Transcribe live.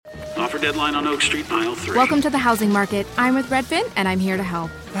deadline on Oak Street, aisle 3. Welcome to the housing market. I'm with Redfin, and I'm here to help.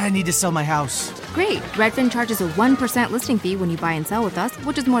 I need to sell my house. Great. Redfin charges a 1% listing fee when you buy and sell with us,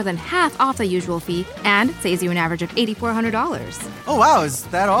 which is more than half off the usual fee, and saves you an average of $8,400. Oh, wow. Is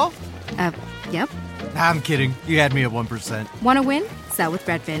that all? Yep. I'm kidding. You had me at 1%. Want to win? Sell with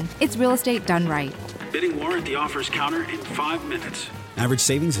Redfin. It's real estate done right. Bidding war at the offers counter in 5 minutes. Average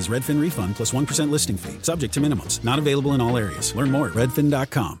savings is Redfin refund plus 1% listing fee. Subject to minimums. Not available in all areas. Learn more at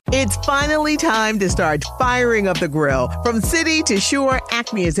redfin.com. It's finally time to start firing up the grill. From city to shore,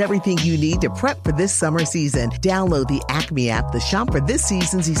 Acme is everything you need to prep for this summer season. Download the Acme app to shop for this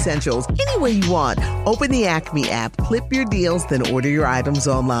season's essentials any way you want. Open the Acme app, clip your deals, then order your items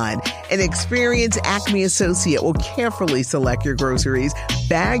online. An experienced Acme associate will carefully select your groceries,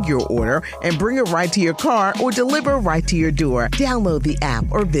 bag your order, and bring it right to your car or deliver right to your door. Download the app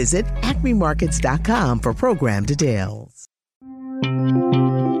or visit acmemarkets.com for program details.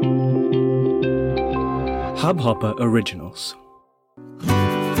 Hubhopper Originals.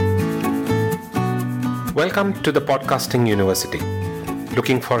 Welcome to the Podcasting University.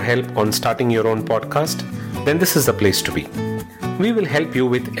 Looking for help on starting your own podcast? Then this is the place to be. We will help you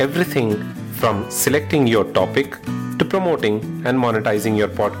with everything from selecting your topic to promoting and monetizing your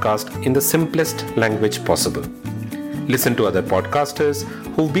podcast in the simplest language possible. Listen to other podcasters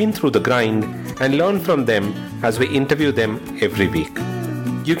who've been through the grind and learn from them as we interview them every week.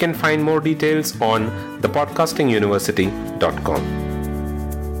 You can find more details on thepodcastinguniversity.com.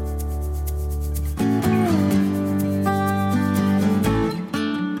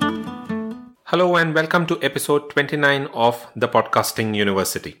 Hello and welcome to episode 29 of The Podcasting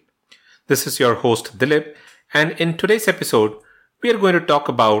University. This is your host Dilip, and in today's episode, we are going to talk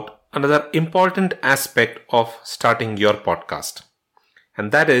about another important aspect of starting your podcast.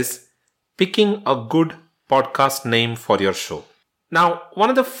 And that is picking a good podcast name for your show. Now, one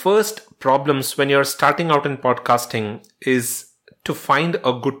of the first problems when you're starting out in podcasting is to find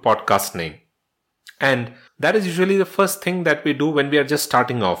a good podcast name. And that is usually the first thing that we do when we are just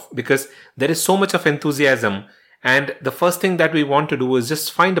starting off, because there is so much of enthusiasm, and the first thing that we want to do is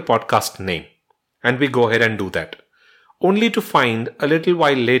just find a podcast name. And we go ahead and do that. Only to find a little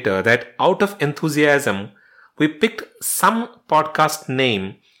while later that out of enthusiasm, we picked some podcast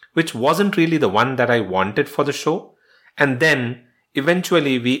name which wasn't really the one that I wanted for the show. And then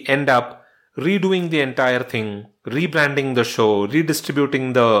eventually we end up redoing the entire thing, rebranding the show,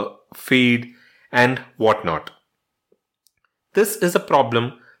 redistributing the feed and whatnot. This is a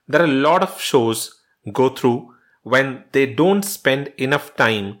problem that a lot of shows go through when they don't spend enough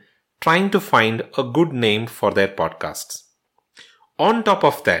time trying to find a good name for their podcasts. On top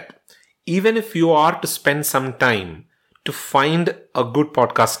of that, even if you are to spend some time to find a good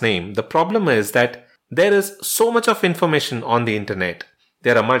podcast name, the problem is that there is so much of information on the internet.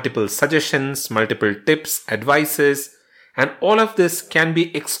 There are multiple suggestions, multiple tips, advices, and all of this can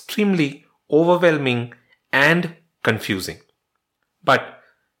be extremely overwhelming and confusing. But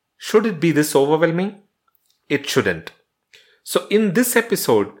should it be this overwhelming? It shouldn't. So in this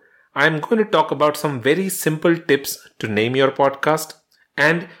episode, I'm going to talk about some very simple tips to name your podcast,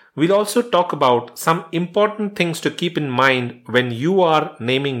 and we'll also talk about some important things to keep in mind when you are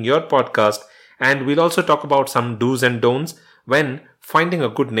naming your podcast, and we'll also talk about some do's and don'ts when finding a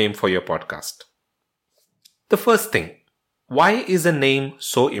good name for your podcast. The first thing, why is a name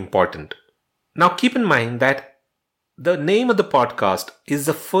so important? Now keep in mind that the name of the podcast is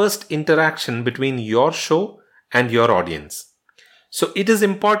the first interaction between your show and your audience. So it is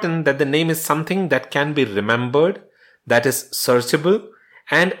important that the name is something that can be remembered, that is searchable,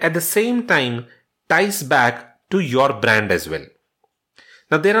 and at the same time ties back to your brand as well.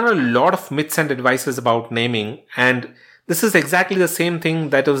 Now there are a lot of myths and advices about naming, and this is exactly the same thing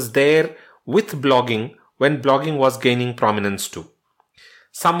that was there with blogging when blogging was gaining prominence too.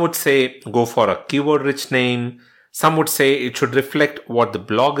 Some would say go for a keyword-rich name. Some would say it should reflect what the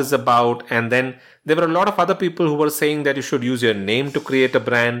blog is about. And then there were a lot of other people who were saying that you should use your name to create a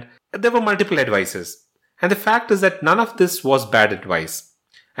brand. There were multiple advices. And the fact is that none of this was bad advice.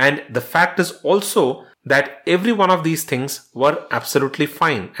 And the fact is also that every one of these things were absolutely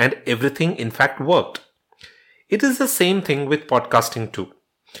fine. And everything in fact worked. It is the same thing with podcasting too.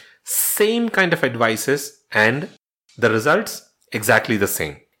 Same kind of advices and the results exactly the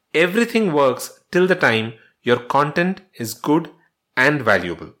same. Everything works till the time your content is good and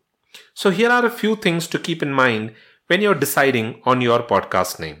valuable. So here are a few things to keep in mind when you're deciding on your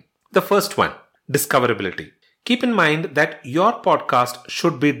podcast name. The first one, discoverability. Keep in mind that your podcast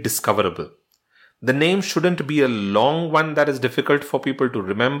should be discoverable. The name shouldn't be a long one that is difficult for people to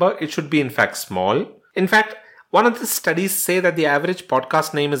remember. It should be in fact small. In fact, One of the studies say that the average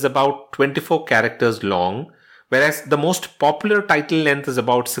podcast name is about 24 characters long, whereas the most popular title length is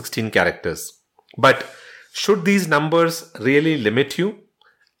about 16 characters. But should these numbers really limit you?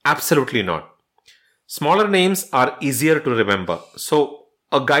 Absolutely not. Smaller names are easier to remember. So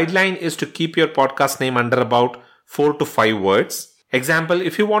a guideline is to keep your podcast name under about 4 to 5 words. Example,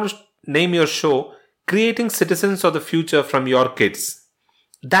 if you want to name your show Creating Citizens of the Future from Your Kids,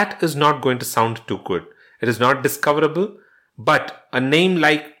 that is not going to sound too good. It is not discoverable, but a name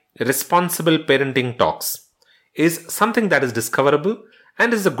like Responsible Parenting Talks is something that is discoverable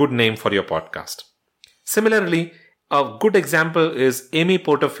and is a good name for your podcast. Similarly, a good example is Amy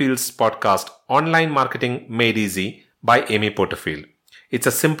Porterfield's podcast, Online Marketing Made Easy by Amy Porterfield. It's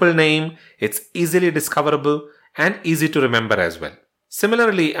a simple name, it's easily discoverable and easy to remember as well.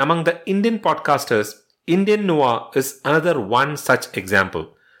 Similarly, among the Indian podcasters, Indian Noah is another one such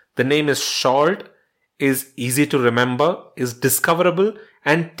example. The name is short, is easy to remember, is discoverable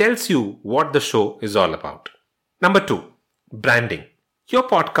and tells you what the show is all about. Number 2, branding. Your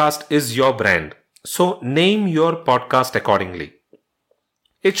podcast is your brand, so name your podcast accordingly.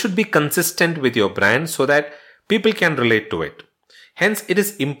 It should be consistent with your brand so that people can relate to it. Hence, it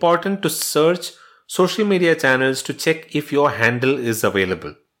is important to search social media channels to check if your handle is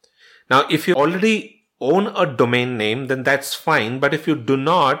available. Now, if you already own a domain name, then that's fine. But if you do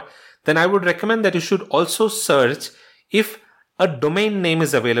not, then I would recommend that you should also search if a domain name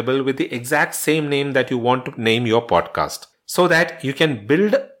is available with the exact same name that you want to name your podcast, so that you can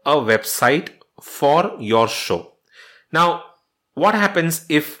build a website for your show. Now, what happens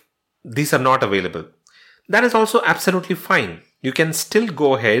if these are not available? That is also absolutely fine. You can still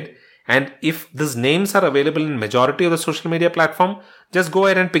go ahead, and if these names are available in majority of the social media platform, just go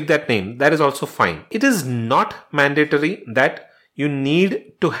ahead and pick that name. That is also fine. It is not mandatory that you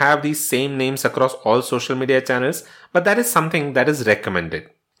need to have these same names across all social media channels, but that is something that is recommended.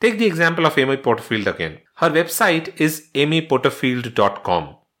 Take the example of Amy Porterfield again. Her website is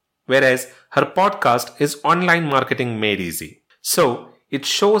amyporterfield.com, whereas her podcast is Online Marketing Made Easy. So it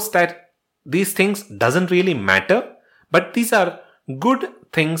shows that these things doesn't really matter, but these are good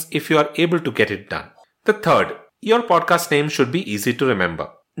things if you are able to get it done. The third, your podcast name should be easy to remember.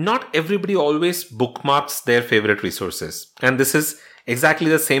 Not everybody always bookmarks their favorite resources, and this is exactly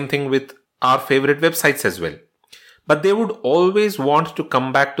the same thing with our favorite websites as well. But they would always want to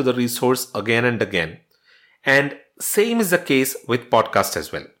come back to the resource again and again. And same is the case with podcast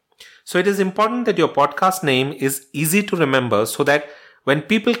as well. So it is important that your podcast name is easy to remember so that when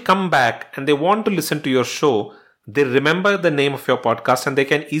people come back and they want to listen to your show, they remember the name of your podcast and they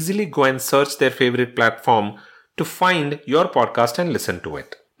can easily go and search their favorite platform to find your podcast and listen to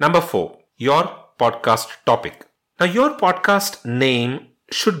it. Number 4, your podcast topic. Now, your podcast name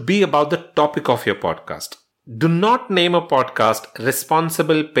should be about the topic of your podcast. Do not name a podcast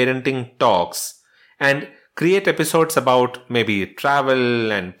Responsible Parenting Talks and create episodes about maybe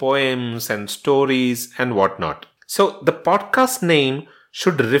travel and poems and stories and whatnot. So the podcast name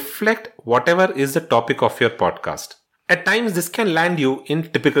should reflect whatever is the topic of your podcast. At times, this can land you in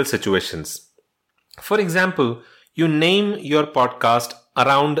typical situations. For example, you name your podcast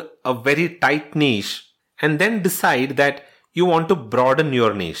around a very tight niche and then decide that you want to broaden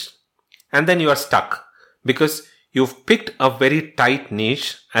your niche. And then you are stuck because you've picked a very tight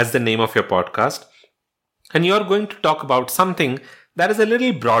niche as the name of your podcast and you are going to talk about something that is a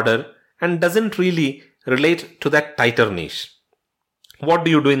little broader and doesn't really relate to that tighter niche. What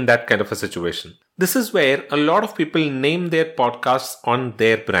do you do in that kind of a situation? This is where a lot of people name their podcasts on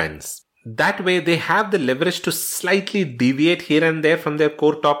their brands. That way they have the leverage to slightly deviate here and there from their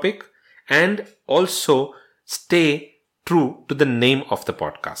core topic and also stay true to the name of the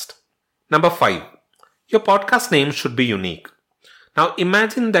podcast. Number 5, your podcast name should be unique. Now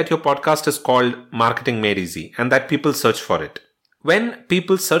imagine that your podcast is called Marketing Made Easy and that people search for it. When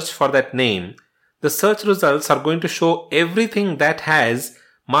people search for that name, the search results are going to show everything that has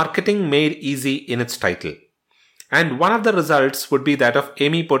Marketing Made Easy in its title. And one of the results would be that of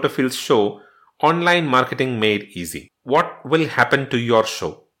Amy Porterfield's show, Online Marketing Made Easy. What will happen to your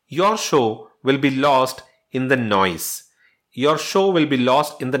show? Your show will be lost in the noise. Your show will be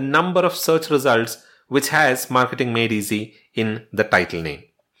lost in the number of search results which has Marketing Made Easy in the title name.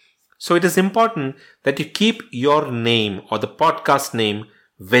 So it is important that you keep your name or the podcast name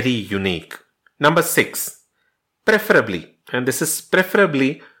very unique. Number 6, preferably, and this is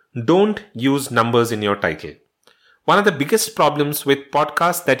preferably, don't use numbers in your title. One of the biggest problems with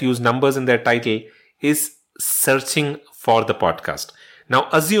podcasts that use numbers in their title is searching for the podcast. Now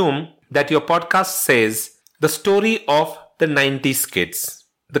assume that your podcast says the story of the 90s kids.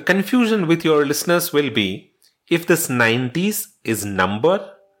 The confusion with your listeners will be, if this 90s is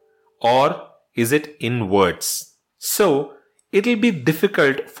number or is it in words. So it'll be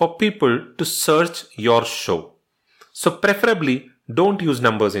difficult for people to search your show. So preferably don't use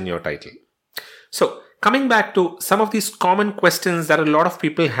numbers in your title. So coming back to some of these common questions that a lot of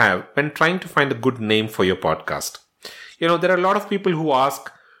people have when trying to find a good name for your podcast. There are a lot of people who ask,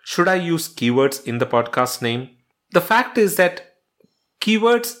 should I use keywords in the podcast name? The fact is that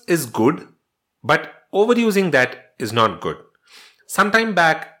keywords is good, but overusing that is not good. Sometime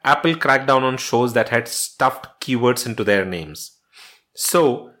back, Apple cracked down on shows that had stuffed keywords into their names.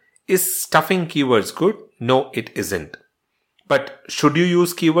 So, is stuffing keywords good? No, it isn't. But should you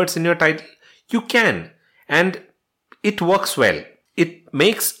use keywords in your title? You can. And it works well. It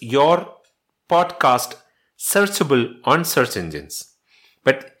makes your podcast searchable on search engines.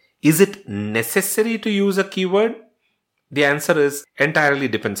 But is it necessary to use a keyword? The answer is entirely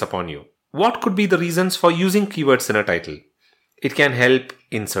depends upon you. What could be the reasons for using keywords in a title? It can help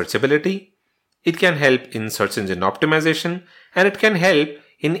in searchability, it can help in search engine optimization, and it can help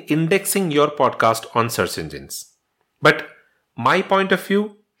in indexing your podcast on search engines. But my point of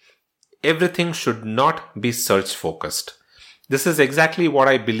view, everything should not be search focused. This is exactly what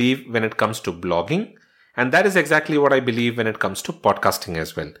I believe when it comes to blogging, and that is exactly what I believe when it comes to podcasting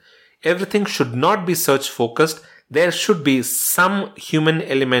as well. Everything should not be search focused. There should be some human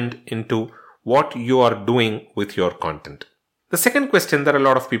element into what you are doing with your content. The second question that a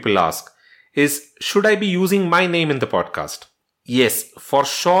lot of people ask is, should I be using my name in the podcast? Yes, for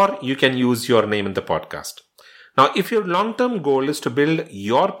sure you can use your name in the podcast. Now, if your long-term goal is to build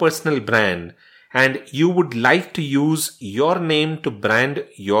your personal brand and you would like to use your name to brand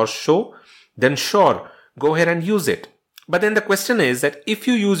your show, then sure, go ahead and use it. But then the question is that if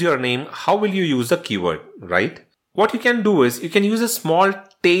you use your name, how will you use the keyword, right? What you can do is you can use a small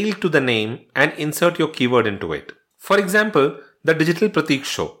tail to the name and insert your keyword into it. For example, the Digital Pratik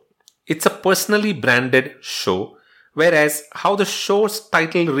Show. It's a personally branded show, whereas how the show's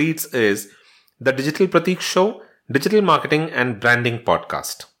title reads is the Digital Pratik Show, Digital Marketing and Branding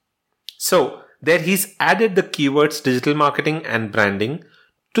Podcast. So there he's added the keywords digital marketing and branding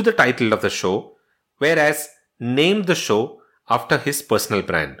to the title of the show, whereas named the show after his personal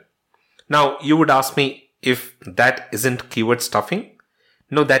brand. Now you would ask me if that isn't keyword stuffing.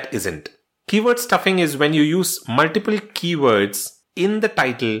 No, that isn't. Keyword stuffing is when you use multiple keywords in the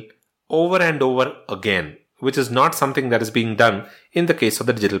title over and over again, which is not something that is being done in the case of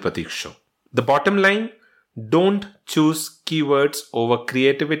the Digital Pratik Show. The bottom line, don't choose keywords over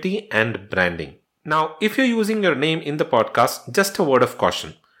creativity and branding. Now, if you're using your name in the podcast, just a word of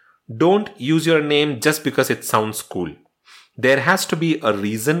caution. Don't use your name just because it sounds cool. There has to be a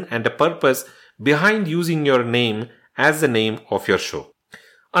reason and a purpose behind using your name as the name of your show.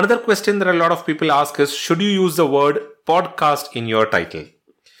 Another question that a lot of people ask is, should you use the word podcast in your title?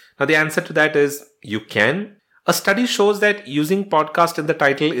 Now the answer to that is, you can. A study shows that using podcast in the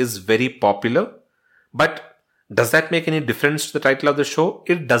title is very popular, but does that make any difference to the title of the show?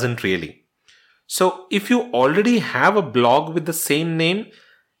 It doesn't really. So if you already have a blog with the same name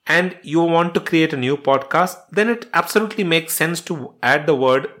and you want to create a new podcast, then it absolutely makes sense to add the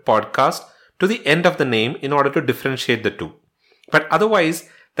word podcast to the end of the name in order to differentiate the two. But otherwise,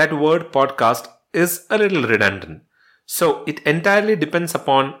 that word podcast is a little redundant. So it entirely depends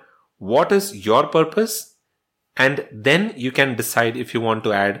upon what is your purpose, and then you can decide if you want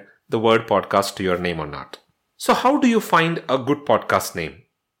to add the word podcast to your name or not. So how do you find a good podcast name?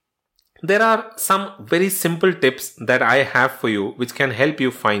 There are some very simple tips that I have for you which can help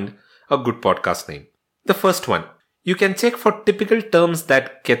you find a good podcast name. The first one, you can check for typical terms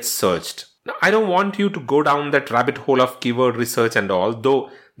that get searched. Now, I don't want you to go down that rabbit hole of keyword research and all,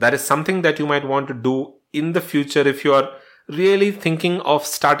 though that is something that you might want to do in the future if you are really thinking of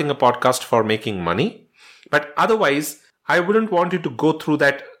starting a podcast for making money. But otherwise, I wouldn't want you to go through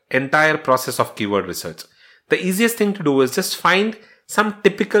that entire process of keyword research. The easiest thing to do is just find some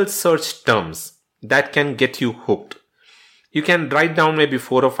typical search terms that can get you hooked. You can write down maybe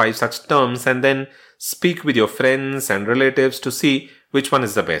 4 or 5 such terms and then speak with your friends and relatives to see which one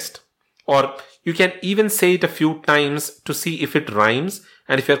is the best. Or you can even say it a few times to see if it rhymes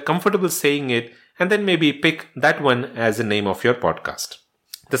and if you're comfortable saying it, and then maybe pick that one as the name of your podcast.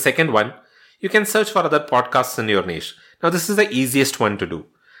 The second one, you can search for other podcasts in your niche. Now this is the easiest one to do.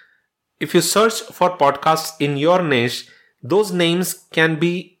 If you search for podcasts in your niche, those names can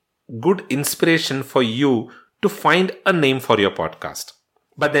be good inspiration for you to find a name for your podcast.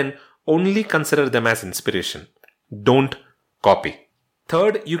 But then only consider them as inspiration. Don't copy.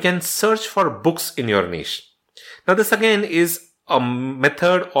 Third, you can search for books in your niche. Now this again is a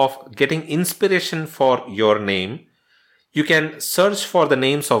method of getting inspiration for your name. You can search for the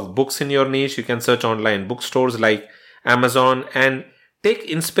names of books in your niche. You can search online bookstores like Amazon and take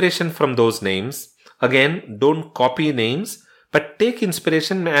inspiration from those names. Again, don't copy names, but take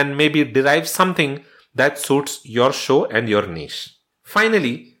inspiration and maybe derive something that suits your show and your niche.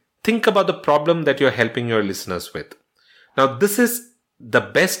 Finally, think about the problem that you're helping your listeners with. Now, this is the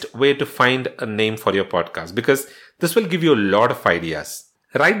best way to find a name for your podcast because this will give you a lot of ideas.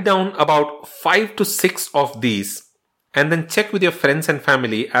 Write down about 5 to 6 of these and then check with your friends and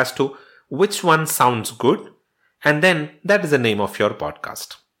family as to which one sounds good, and then that is the name of your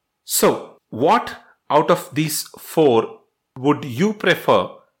podcast. So, what out of these 4 would you prefer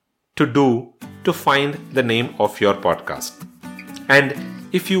to do to find the name of your podcast? And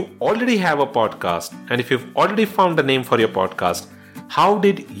if you already have a podcast and if you've already found a name for your podcast, how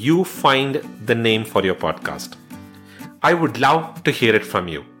did you find the name for your podcast? I would love to hear it from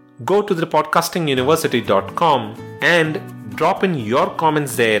you. Go to thepodcastinguniversity.com and drop in your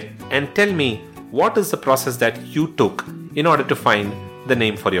comments there and tell me what is the process that you took in order to find the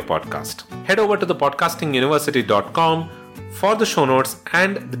name for your podcast. Head over to thepodcastinguniversity.com for the show notes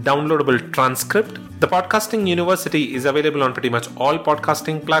and the downloadable transcript. The Podcasting University is available on pretty much all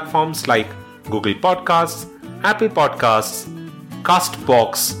podcasting platforms like Google Podcasts, Apple Podcasts,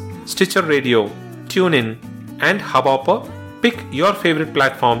 Castbox, Stitcher Radio, TuneIn, and Hubhopper. Pick your favorite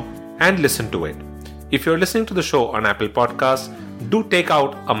platform and listen to it. If you're listening to the show on Apple Podcasts, do take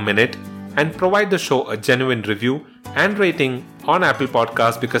out a minute and provide the show a genuine review and rating on Apple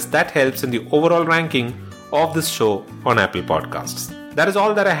Podcasts because that helps in the overall ranking of this show on Apple Podcasts. That is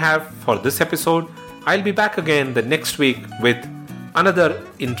all that I have for this episode. I'll be back again the next week with another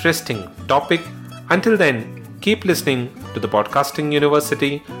interesting topic. Until then, keep listening to the Podcasting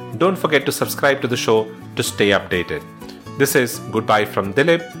University. Don't forget to subscribe to the show to stay updated. This is goodbye from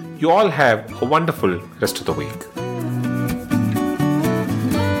Dilip. You all have a wonderful rest of the week.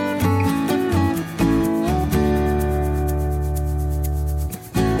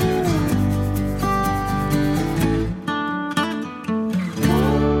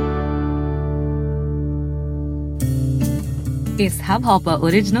 इस hub hopper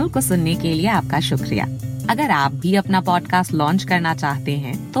original को सुनने के लिए आपका शुक्रिया। अगर आप भी अपना पॉडकास्ट लॉन्च करना चाहते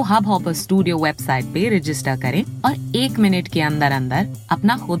हैं तो हब हॉपर स्टूडियो वेबसाइट पे रजिस्टर करें और 1 मिनट के अंदर अंदर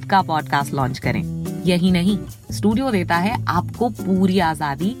अपना खुद का पॉडकास्ट लॉन्च करें। यही नहीं, स्टूडियो देता है आपको पूरी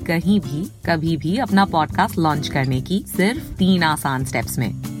आजादी कहीं भी कभी भी अपना पॉडकास्ट लॉन्च करने की सिर्फ 3 आसान स्टेप्स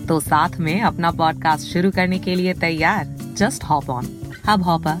में। तो साथ में अपना पॉडकास्ट शुरू करने के लिए तैयार? Just hop on hub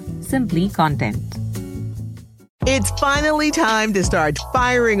hopper, simply content. It's finally time to start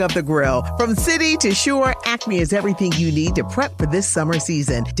firing up the grill. From city to shore, Acme is everything you need to prep for this summer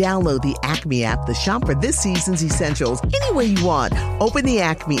season. Download the Acme app to shop for this season's essentials any way you want. Open the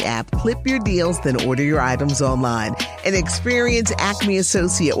Acme app, clip your deals, then order your items online. An experienced Acme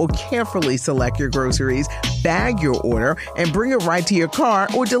associate will carefully select your groceries, bag your order, and bring it right to your car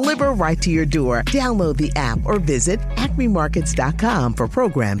or deliver right to your door. Download the app or visit acmemarkets.com for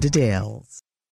program details.